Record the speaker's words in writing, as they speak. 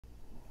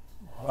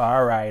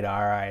All right.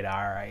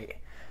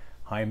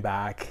 I'm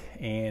back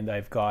and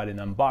I've got an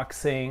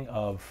unboxing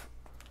of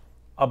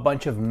a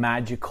bunch of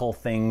magical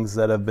things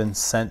that have been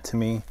sent to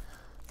me.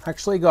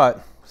 Actually got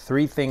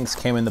 3 things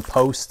came in the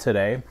post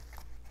today,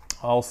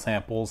 all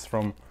samples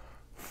from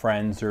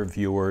friends or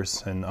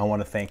viewers, and I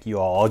want to thank you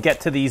all. I'll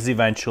get to these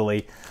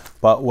eventually,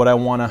 but what I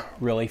want to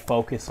really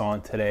focus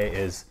on today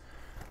is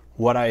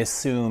what I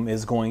assume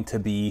is going to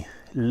be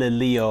Le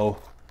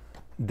Leo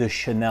de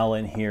Chanel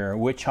in here,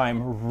 which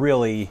I'm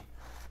really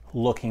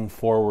looking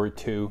forward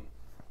to.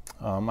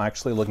 I'm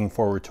actually looking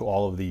forward to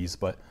all of these,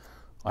 but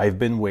I've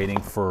been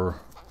waiting for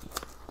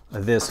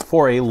this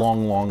for a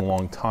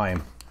long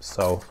time.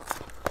 So,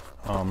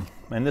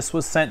 and this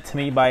was sent to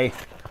me by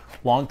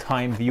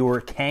longtime viewer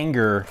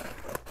Kanger,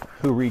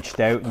 who reached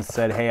out and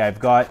said, hey, I've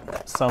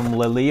got some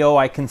Le Leo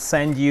I can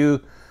send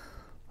you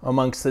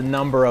amongst a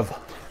number of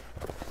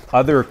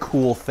other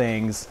cool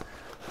things.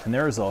 And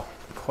there's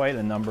quite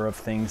a number of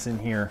things in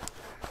here.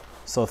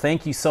 So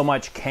thank you so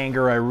much,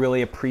 Kanger. I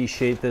really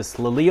appreciate this.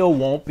 Le Leo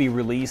won't be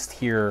released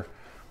here.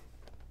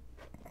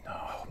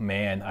 Oh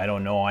man, I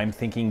don't know. I'm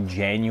thinking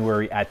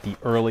January at the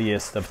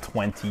earliest of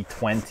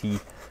 2020.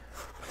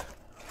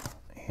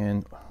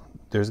 And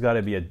there's got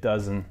to be a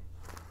dozen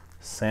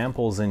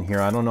samples in here.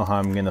 I don't know how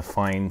I'm going to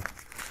find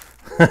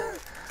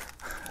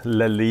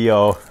Le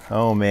Leo.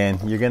 Oh man,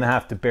 you're going to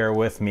have to bear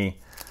with me.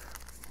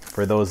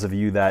 For those of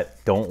you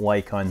that don't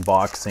like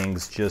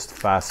unboxings, just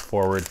fast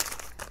forward.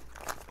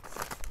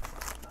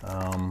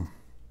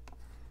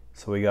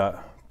 So we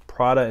got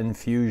Prada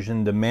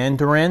Infusion de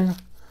Mandarin,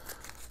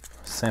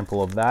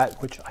 sample of that,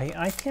 which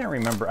I can't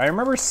remember. I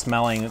remember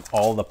smelling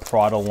all the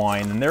Prada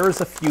line, and there was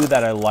a few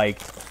that I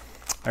liked.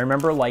 I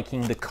remember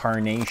liking the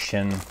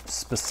Carnation,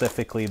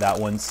 specifically. That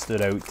one stood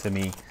out to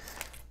me.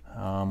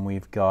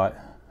 We've got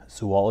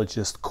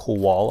Zoologist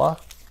Koala,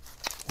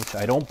 which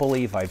I don't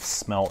believe I've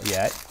smelt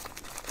yet.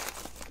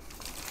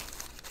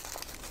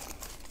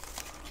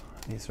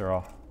 These are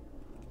all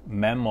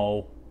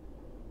Memo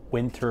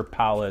Winter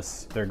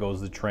Palace. There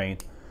goes the train.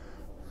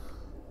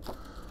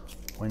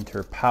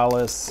 Winter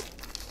Palace.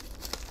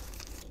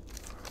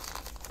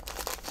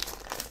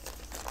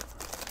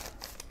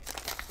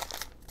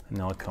 And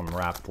they'll come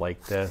wrapped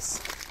like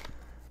this.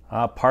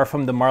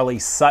 Parfum de Marley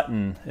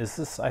Sutton. Is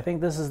this? I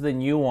think this is the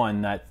new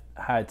one that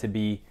had to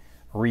be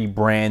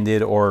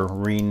rebranded or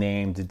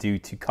renamed due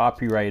to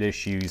copyright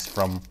issues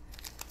from.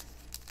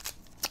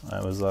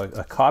 It was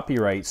a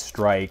copyright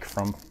strike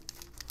from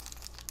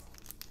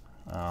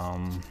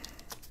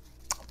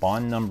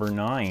Bond number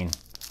 9.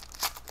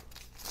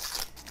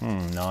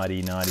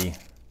 Naughty.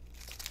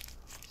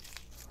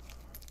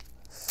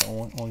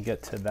 So we'll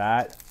get to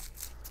that.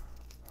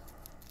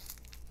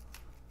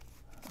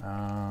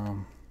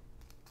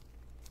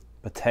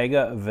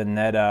 Bottega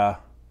Veneta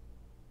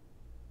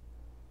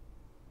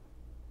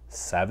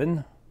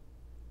 7.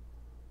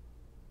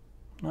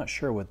 Not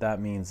sure what that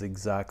means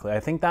exactly.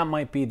 I think that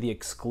might be the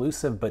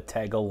exclusive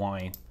Bottega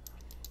line,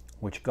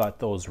 which got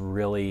those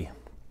really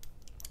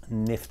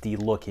nifty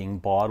looking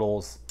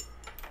bottles.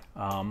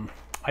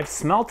 I've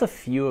smelt a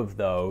few of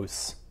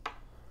those,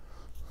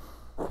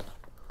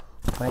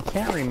 but I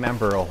can't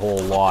remember a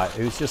whole lot.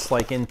 It was just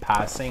like in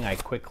passing, I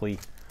quickly,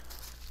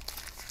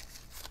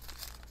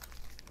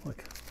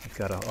 look, I've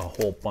got a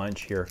whole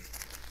bunch here.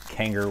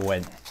 Kanger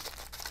went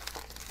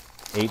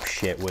ape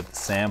shit with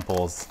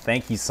samples.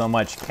 Thank you so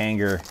much,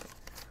 Kanger.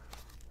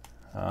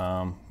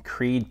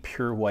 Creed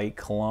Pure White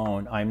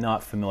Cologne. I'm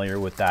not familiar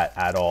with that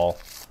at all.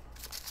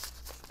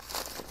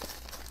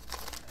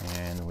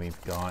 And we've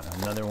got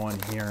another one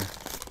here.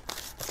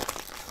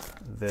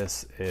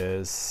 This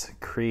is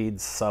Creed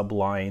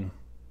Sublime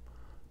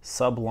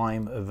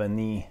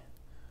Vanille.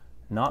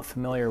 Not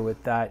familiar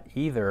with that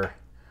either.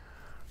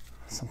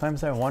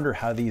 Sometimes I wonder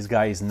how these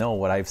guys know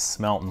what I've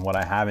smelt and what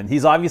I haven't.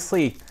 He's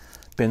obviously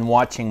been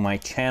watching my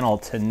channel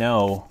to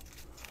know,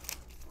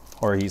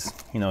 or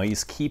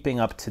he's keeping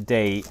up to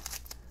date.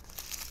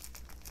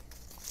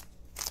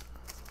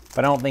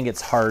 But I don't think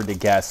it's hard to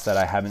guess that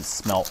I haven't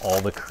smelt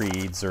all the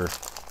Creeds or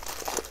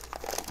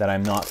that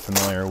I'm not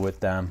familiar with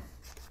them.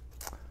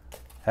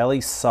 Elie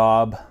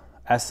Saab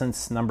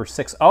Essence number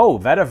 6. Oh,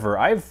 vetiver.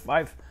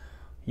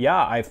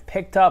 I've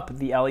picked up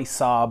the Elie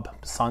Saab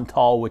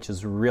Santal, which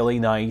is really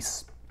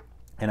nice,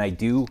 and I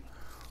do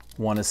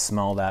want to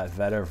smell that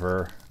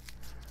vetiver.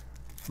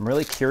 I'm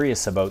really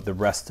curious about the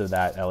rest of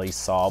that Elie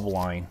Saab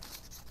line.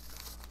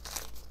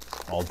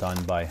 All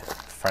done by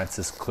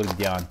Francis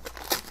Clodian.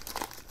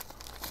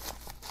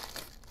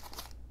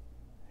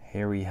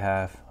 Here we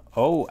have,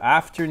 oh,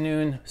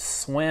 Afternoon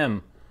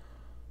Swim.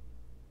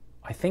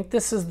 I think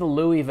this is the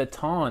Louis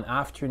Vuitton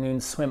Afternoon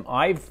Swim.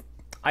 I've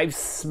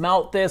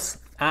smelt this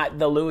at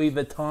the Louis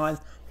Vuitton.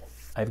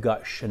 I've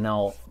got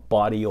Chanel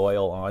body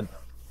oil on,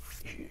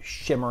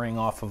 shimmering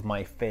off of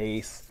my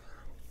face,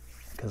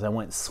 because I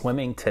went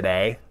swimming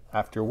today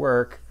after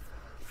work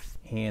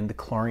and the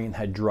chlorine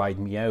had dried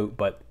me out.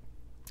 But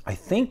I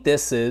think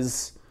this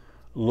is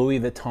Louis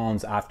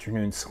Vuitton's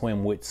Afternoon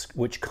Swim,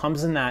 which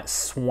comes in that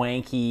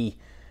swanky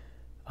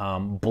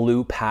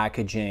blue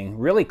packaging.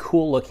 Really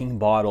cool looking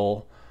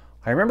bottle.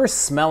 I remember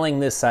smelling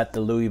this at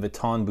the Louis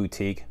Vuitton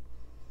boutique.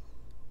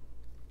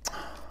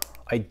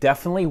 I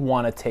definitely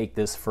want to take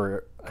this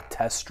for a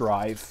test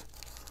drive,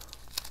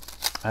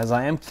 as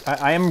I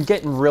am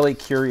getting really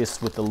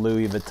curious with the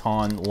Louis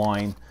Vuitton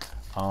line.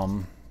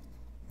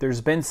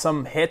 There's been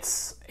some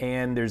hits,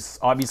 and there's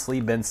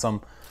obviously been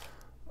some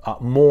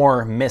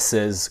more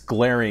misses,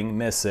 glaring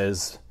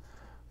misses.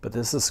 But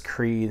this is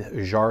Creed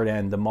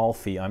Jardin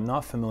d'Amalfi. I'm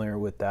not familiar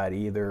with that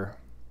either.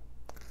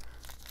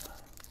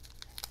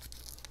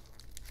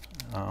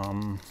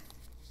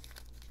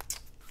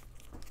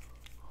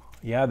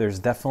 Yeah, there's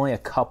definitely a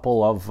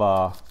couple of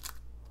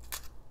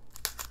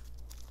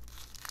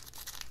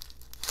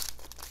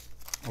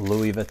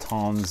Louis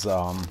Vuittons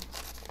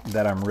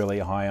that I'm really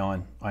high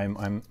on.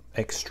 I'm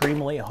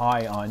extremely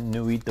high on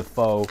Nuit de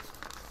Faux,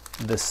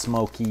 the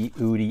smoky,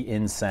 oudy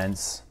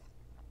incense.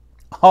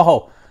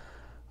 Oh,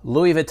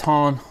 Louis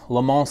Vuitton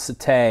Le Mont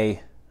Cité.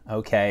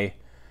 Okay,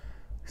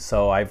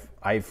 so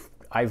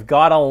I've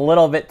got a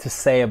little bit to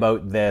say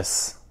about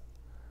this.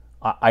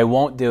 I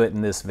won't do it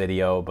in this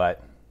video,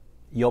 but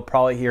you'll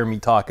probably hear me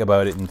talk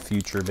about it in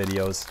future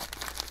videos.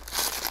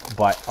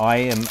 But I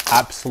am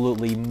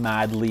absolutely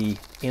madly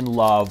in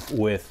love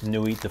with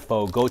Nuit de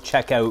Faux. Go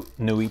check out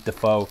Nuit de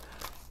Faux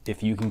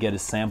if you can get a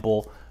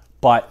sample.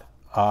 But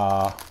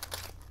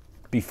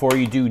before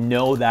you do,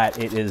 know that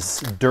it is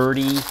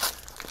dirty,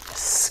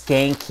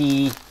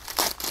 skanky,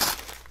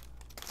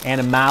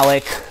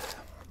 animalic,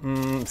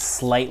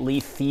 slightly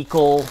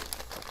fecal.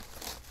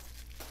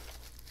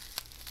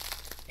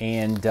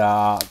 And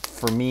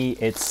for me,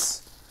 it's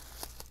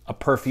a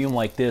perfume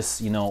like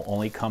this, you know,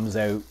 only comes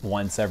out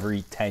once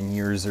every 10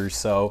 years or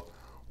so.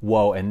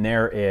 Whoa, and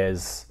there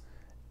is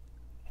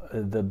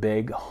the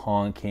big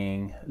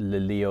honking Le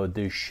Leo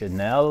de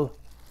Chanel.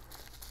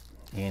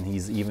 And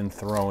he's even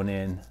thrown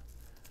in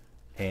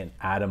an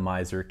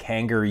atomizer.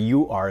 Kanger,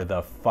 you are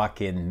the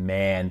fucking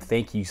man.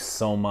 Thank you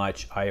so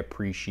much. I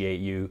appreciate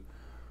you.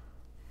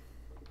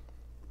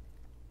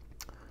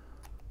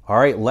 All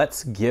right,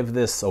 let's give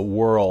this a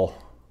whirl.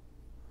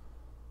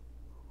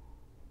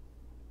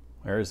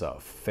 There's a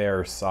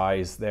fair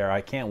size there.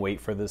 I can't wait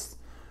for this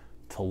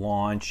to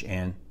launch.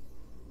 And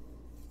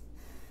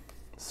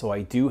so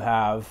I do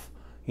have,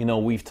 you know,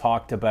 we've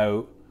talked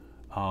about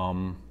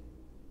the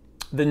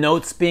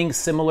notes being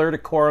similar to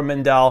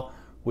Coromandel,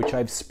 which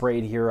I've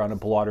sprayed here on a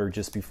blotter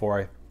just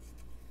before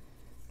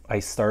I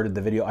started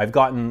the video. I've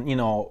gotten, you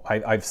know,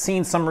 I've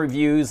seen some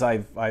reviews.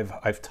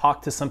 I've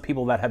talked to some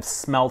people that have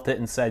smelt it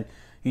and said,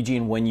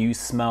 Eugene, when you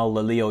smell Le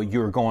Leo,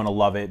 you're going to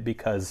love it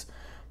because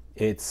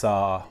it's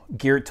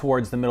geared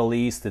towards the Middle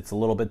East. It's a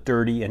little bit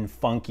dirty and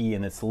funky,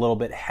 and it's a little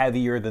bit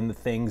heavier than the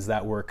things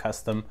that we're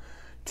accustomed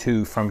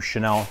to from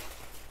Chanel.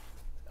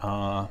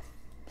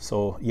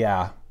 So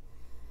yeah.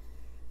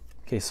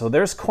 Okay, so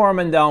there's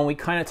Coromandel, and we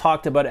kind of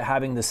talked about it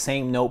having the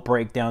same note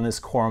breakdown as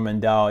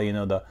Coromandel. You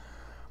know, the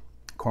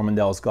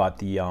Coromandel's got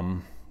the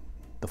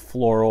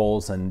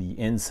florals and the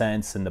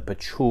incense and the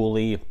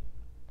patchouli,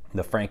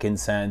 the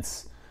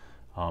frankincense,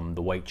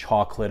 the white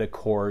chocolate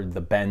accord,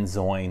 the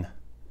benzoin.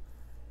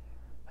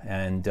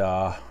 And,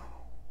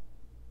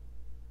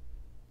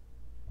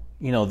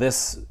 you know,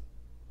 this,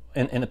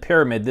 in a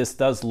pyramid, this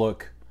does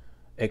look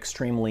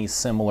extremely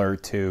similar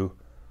to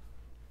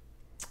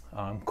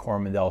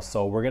Coromandel.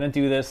 So we're going to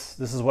do this.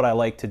 This is what I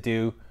like to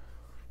do.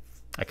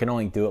 I can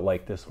only do it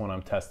like this when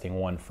I'm testing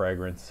one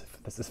fragrance.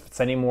 If it's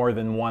any more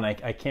than one, I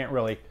can't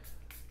really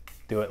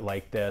do it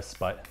like this,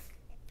 but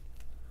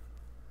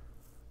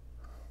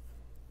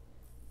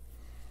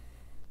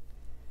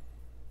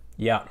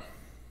yeah.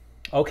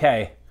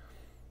 Okay.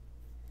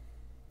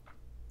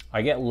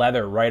 I get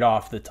leather right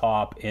off the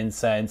top,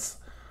 incense,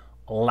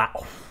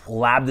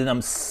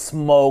 labdanum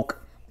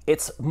smoke.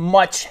 It's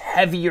much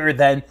heavier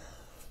than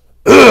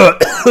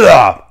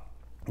Coromandel,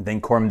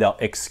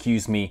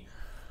 excuse me.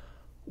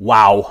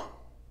 Wow.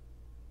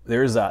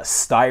 There's a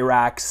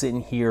styrax in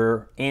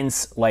here,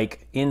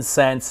 like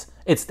incense.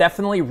 It's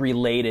definitely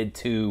related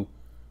to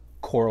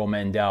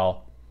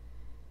Coromandel.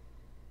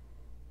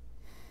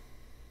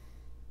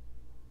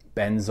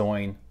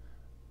 Benzoin.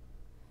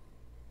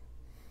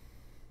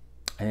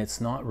 And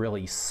it's not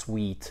really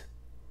sweet,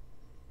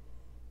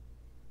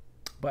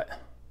 but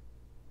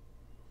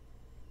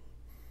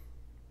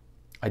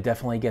I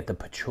definitely get the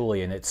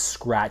patchouli, and it's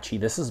scratchy.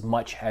 This is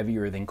much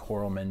heavier than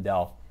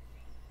Coromandel.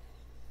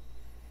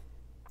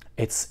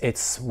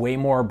 It's way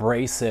more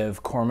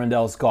abrasive.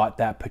 Coromandel's got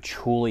that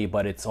patchouli,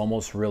 but it's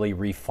almost really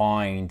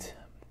refined,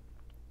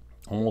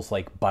 almost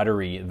like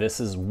buttery. This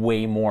is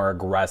way more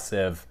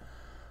aggressive.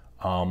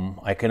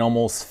 I can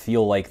almost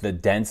feel like the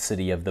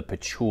density of the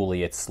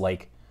patchouli. It's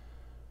like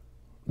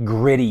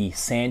gritty,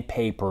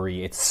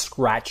 sandpapery, it's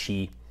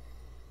scratchy.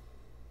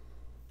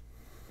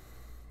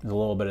 There's a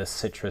little bit of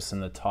citrus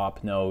in the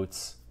top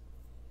notes.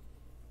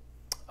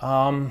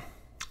 I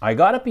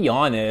gotta be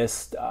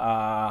honest,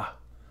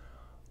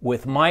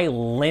 with my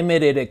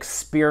limited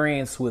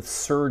experience with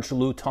Serge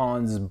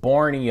Lutens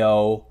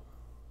Borneo,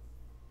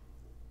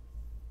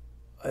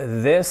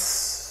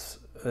 this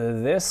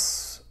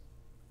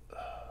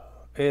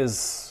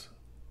is,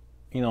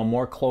 you know,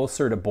 more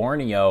closer to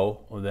Borneo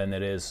than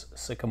it is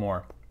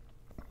sycamore.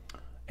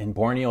 And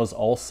Borneo is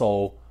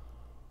also,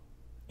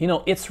 you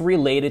know, it's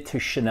related to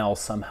Chanel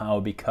somehow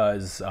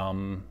because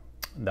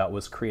that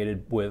was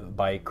created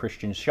by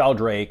Christian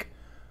Sheldrake,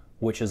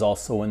 which is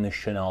also in the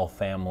Chanel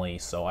family.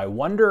 So I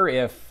wonder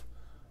if,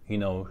 you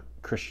know,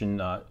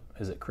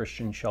 is it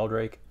Christian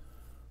Sheldrake?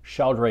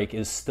 Sheldrake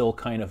is still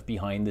kind of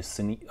behind the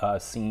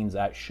scenes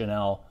at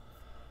Chanel.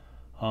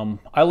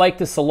 I like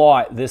this a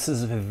lot. This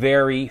is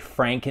very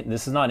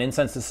this is not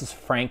incense, this is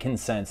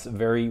frankincense.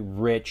 Very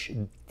rich,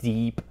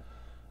 deep,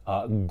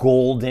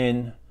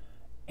 golden,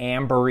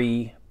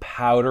 ambery,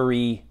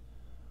 powdery.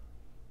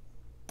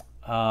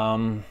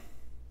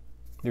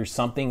 There's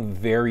something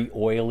very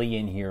oily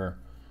in here.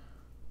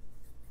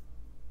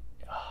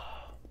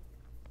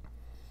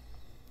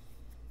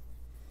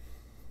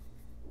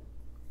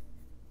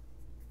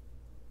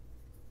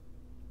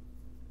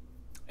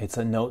 It's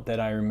a note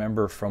that I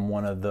remember from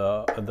one of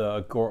the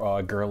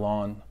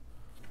Guerlain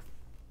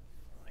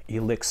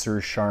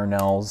Elixir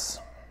Charnels.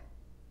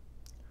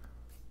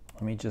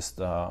 Let me just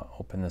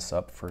open this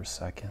up for a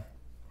second.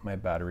 My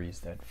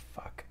battery's dead.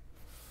 Fuck.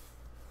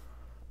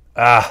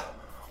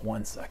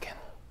 1 second.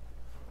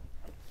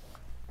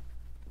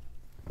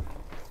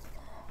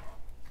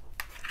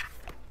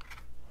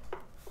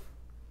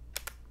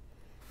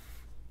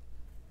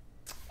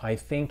 I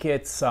think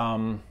it's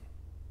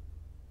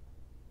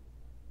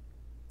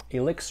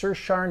Elixir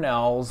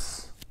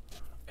Charnels.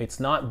 It's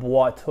not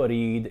Bois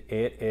Torride.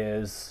 It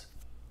is,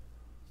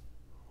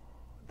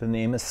 the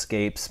name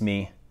escapes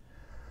me.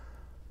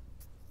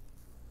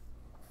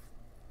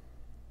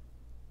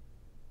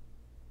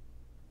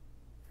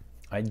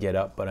 I'd get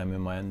up, but I'm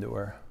in my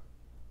underwear.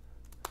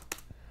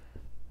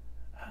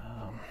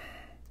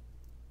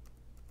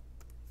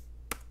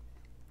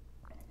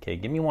 Okay,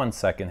 give me 1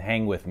 second.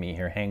 Hang with me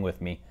here. Hang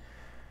with me.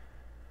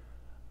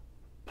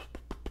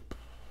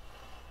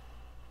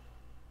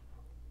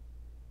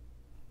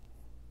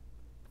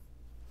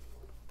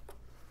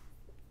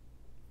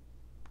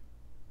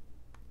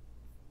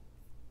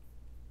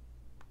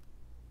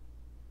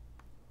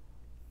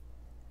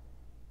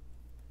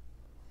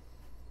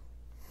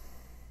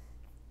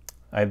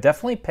 I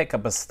definitely pick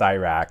up a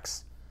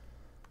Styrax.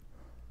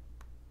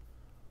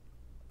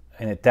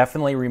 And it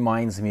definitely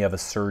reminds me of a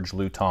Serge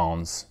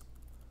Lutens.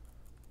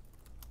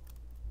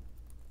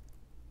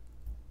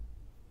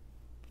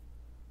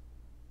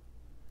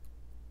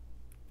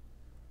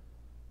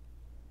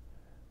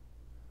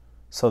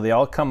 So they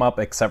all come up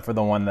except for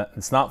the one that,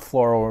 it's not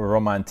Floral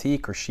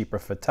Romantique or Chypre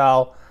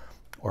Fatale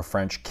or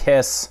French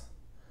Kiss.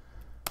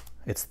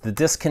 It's the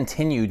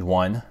discontinued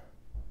one.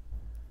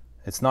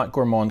 It's not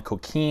Gourmand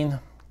Coquine.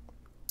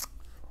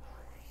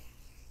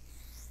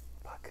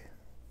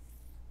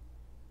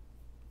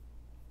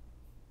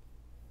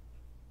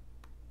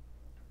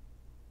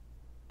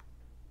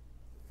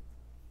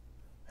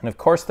 And of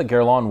course the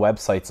Guerlain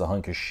website's a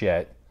hunk of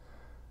shit.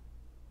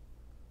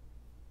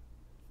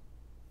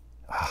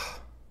 I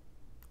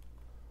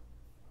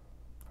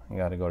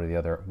gotta go to the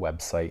other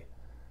website.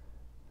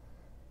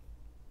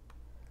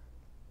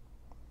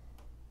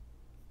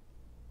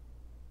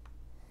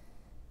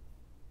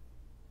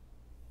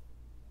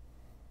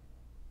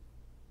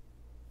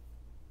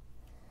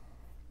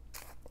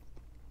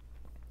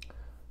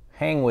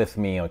 Hang with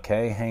me,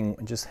 okay?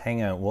 Just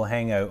hang out. We'll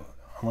hang out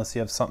unless you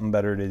have something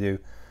better to do.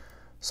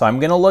 So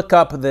I'm going to look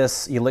up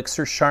this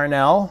Elixir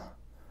Charnel,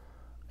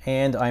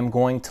 and I'm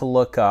going to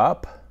look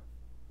up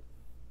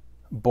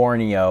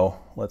Borneo.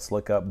 Let's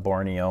look up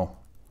Borneo.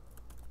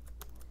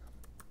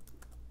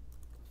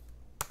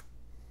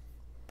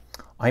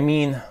 I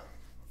mean,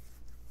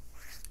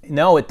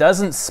 no, it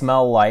doesn't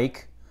smell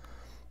like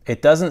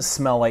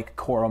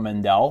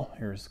Coromandel.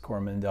 Here's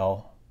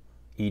Coromandel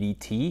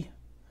EDT.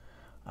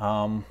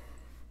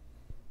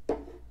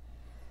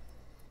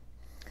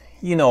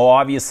 You know,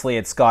 obviously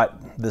it's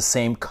got the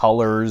same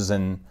colors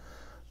and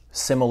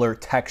similar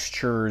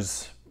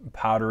textures,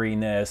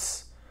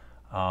 powderiness.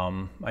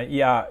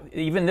 Yeah,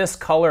 even this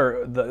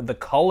color, the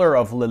color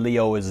of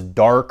Lilio is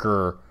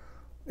darker.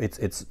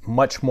 It's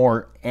much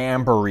more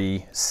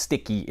ambery,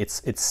 sticky.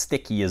 It's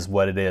sticky is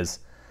what it is.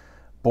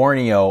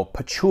 Borneo,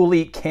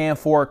 patchouli,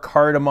 camphor,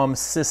 cardamom,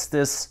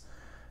 cistus,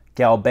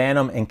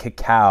 galbanum, and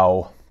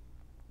cacao.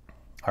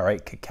 All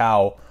right,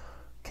 cacao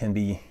can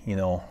be, you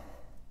know,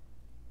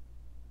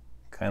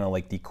 kind of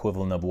like the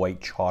equivalent of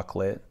white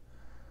chocolate.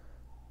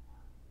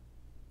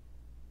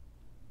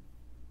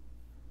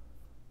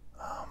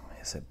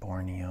 Is it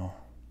Borneo?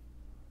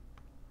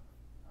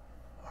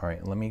 All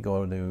right, let me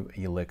go to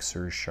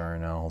Elixir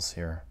Charnels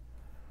here.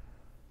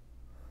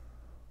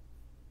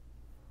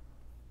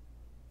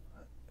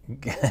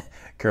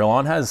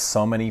 Guerlain has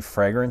so many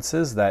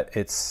fragrances that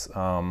it's,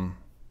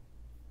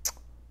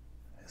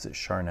 is it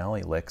Charnel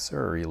Elixir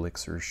or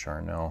Elixir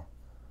Charnel?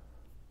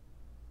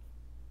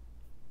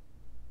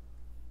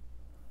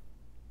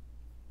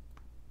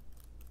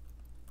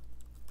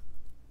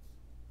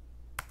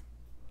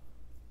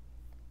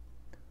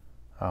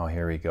 Oh,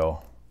 here we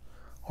go.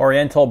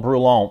 Oriental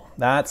Brûlant.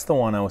 That's the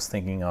one I was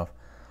thinking of.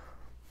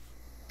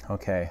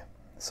 Okay,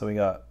 so we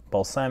got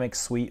balsamic,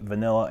 sweet,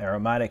 vanilla,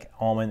 aromatic,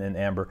 almond, and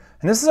amber.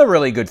 And this is a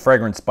really good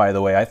fragrance, by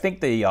the way. I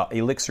think the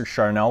Elixir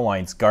Charnel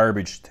line's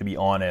garbage, to be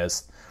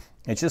honest.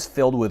 It's just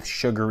filled with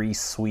sugary,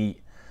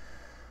 sweet,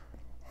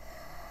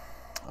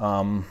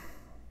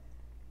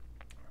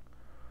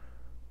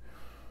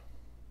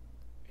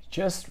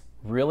 just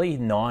really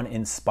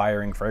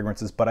non-inspiring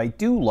fragrances. But I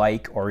do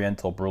like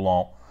Oriental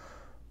Brûlant.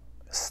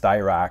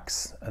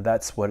 Styrax,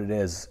 that's what it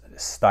is.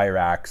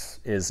 Styrax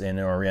is in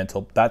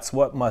Oriental. That's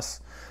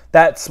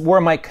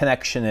where my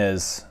connection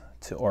is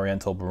to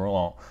Oriental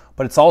Brûlant.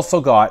 But it's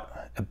also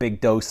got a big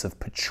dose of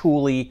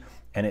patchouli,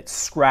 and it's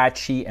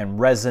scratchy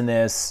and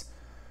resinous.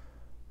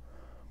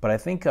 But I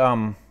think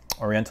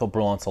Oriental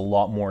Brûlant's a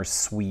lot more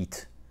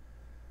sweet.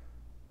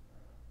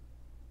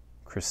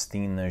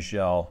 Christine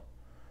Nagel.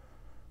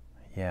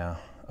 Yeah,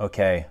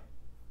 okay.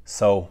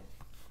 So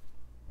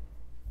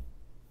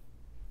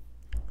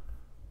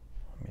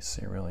let me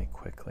see really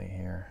quickly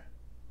here.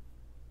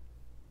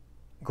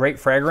 Great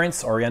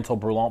fragrance, Oriental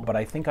Brûlant, but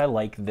I think I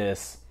like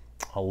this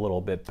a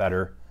little bit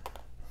better.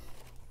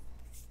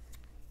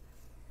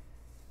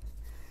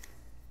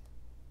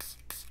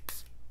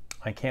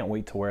 I can't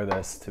wait to wear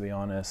this, to be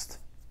honest.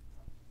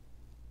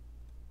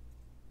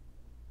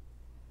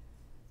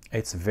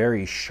 It's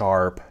very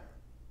sharp,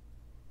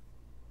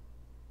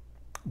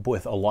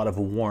 with a lot of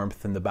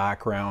warmth in the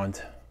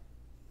background.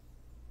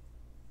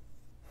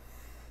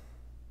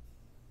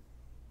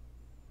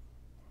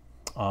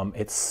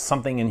 It's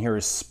something in here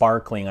is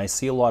sparkling. I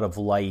see a lot of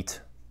light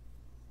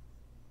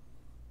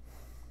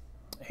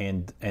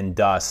and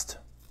dust.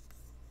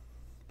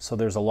 So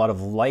there's a lot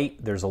of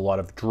light, there's a lot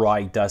of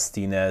dry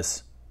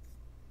dustiness.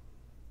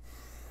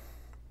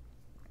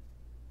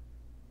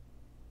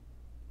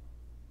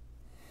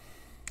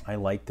 I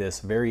like this,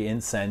 very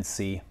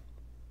incensey.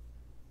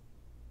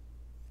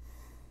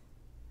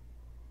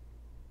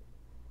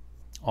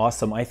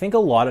 Awesome. I think a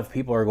lot of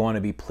people are going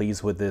to be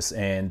pleased with this,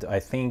 and I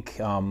think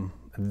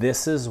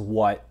this is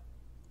what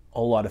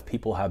a lot of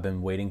people have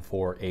been waiting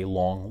for a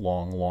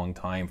long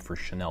time for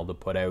Chanel to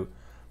put out,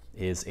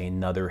 is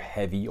another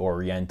heavy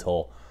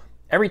Oriental.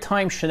 Every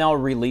time Chanel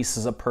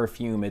releases a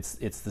perfume, it's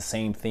the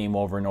same theme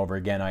over and over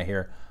again. I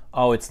hear,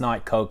 oh, it's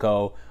not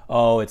Coco,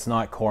 oh, it's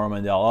not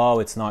Coromandel, oh,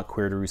 it's not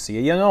Cuir de Russie.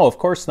 You know, of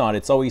course not.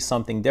 It's always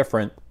something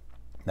different.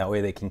 That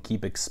way they can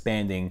keep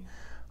expanding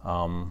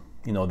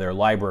you know, their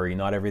library.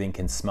 Not everything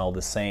can smell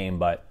the same,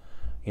 but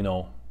you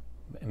know,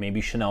 maybe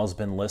Chanel's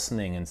been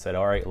listening and said,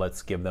 all right,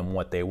 let's give them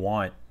what they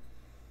want.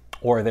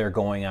 Or they're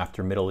going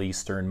after Middle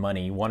Eastern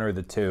money, one or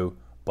the two.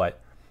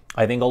 But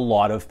I think a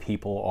lot of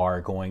people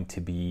are going to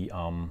be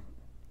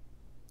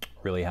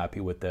really happy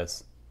with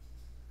this.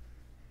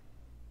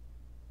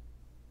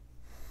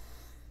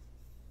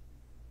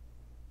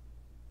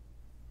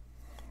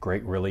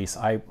 Great release.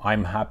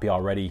 I'm happy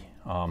already.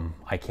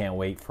 I can't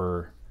wait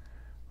for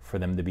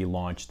them to be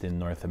launched in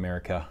North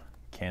America,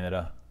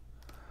 Canada.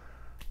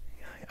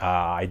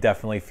 I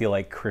definitely feel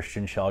like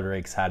Christian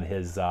Sheldrake's had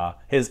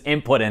his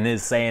input and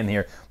his say in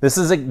here. This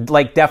is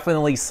like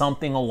definitely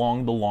something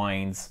along the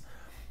lines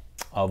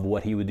of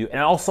what he would do, and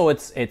also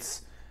it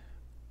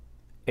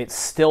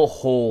still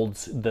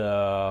holds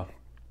the,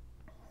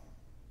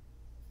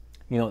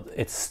 you know,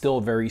 it's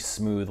still very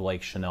smooth,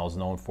 like Chanel's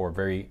known for,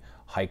 very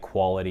high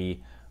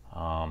quality.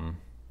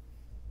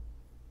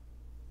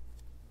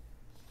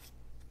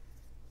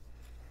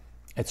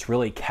 It's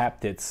really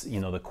kept its, you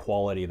know, the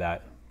quality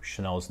that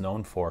Chanel is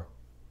known for.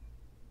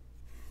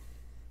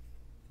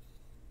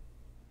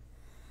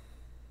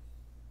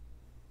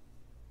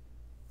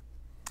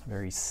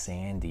 Very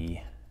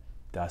sandy,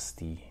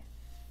 dusty.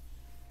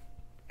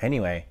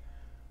 Anyway,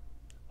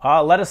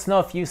 let us know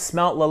if you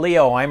smelt La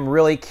Leo. I'm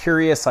really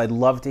curious. I'd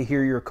love to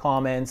hear your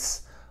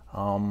comments.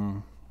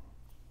 Some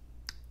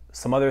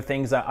other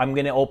things that I'm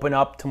going to open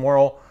up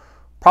tomorrow,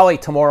 probably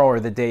tomorrow or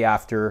the day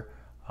after.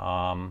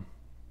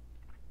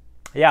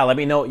 Yeah, let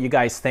me know what you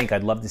guys think.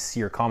 I'd love to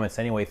see your comments.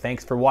 Anyway,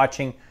 thanks for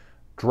watching.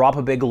 Drop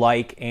a big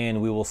like, and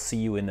we will see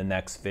you in the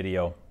next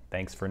video.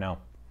 Thanks for now.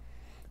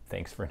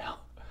 Thanks for now.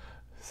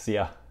 See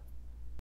ya.